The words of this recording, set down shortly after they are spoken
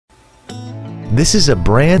This is a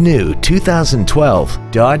brand new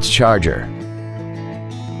 2012 Dodge Charger.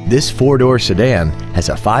 This four-door sedan has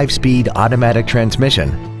a 5-speed automatic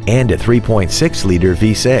transmission and a 3.6-liter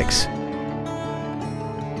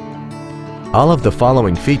V6. All of the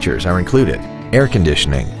following features are included: air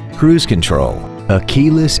conditioning, cruise control, a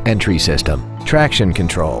keyless entry system, traction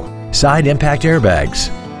control, side impact airbags,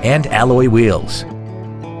 and alloy wheels.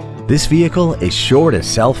 This vehicle is sure to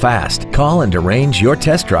sell fast. Call and arrange your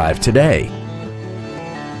test drive today.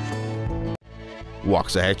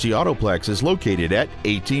 Waxahachie Autoplex is located at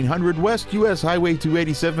 1800 West US Highway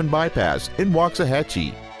 287 Bypass in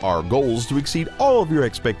Waxahachie. Our goal is to exceed all of your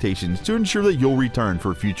expectations to ensure that you'll return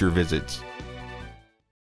for future visits.